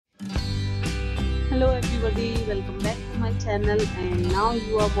Hello everybody, welcome back to my channel, and now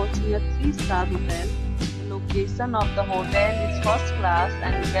you are watching a 3-star hotel. The location of the hotel is first class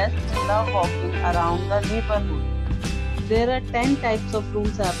and guests love walking around the neighborhood. There are 10 types of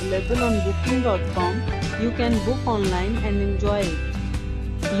rooms available on booking.com. You can book online and enjoy it.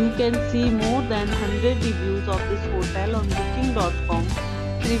 You can see more than 100 reviews of this hotel on booking.com.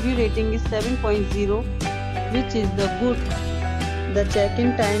 Review rating is 7.0, which is the good. The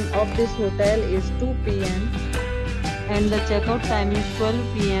check-in time of this hotel is 2 p.m. and the checkout time is 12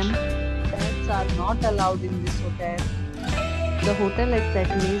 p.m. Pets are not allowed in this hotel. The hotel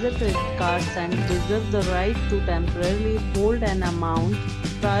accepts major credit cards and reserves the right to temporarily hold an amount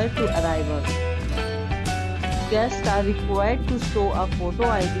prior to arrival. Guests are required to show a photo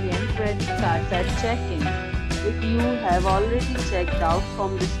ID and credit cards at check-in. If you have already checked out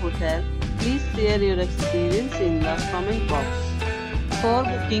from this hotel, please share your experience in the comment box. For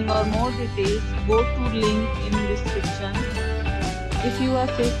booking or more details, go to link in description. If you are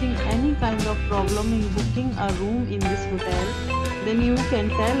facing any kind of problem in booking a room in this hotel, then you can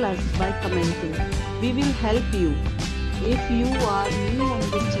tell us by commenting. We will help you. If you are new on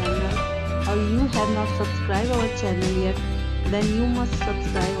this channel or you have not subscribed our channel yet, then you must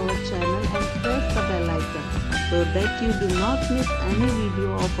subscribe our channel and press the bell icon so that you do not miss any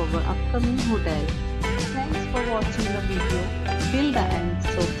video of our upcoming hotel. Thanks for watching the video till the end.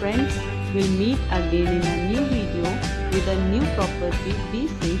 So friends, we'll meet again in a new video with a new property. Be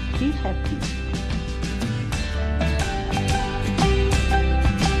safe, be happy.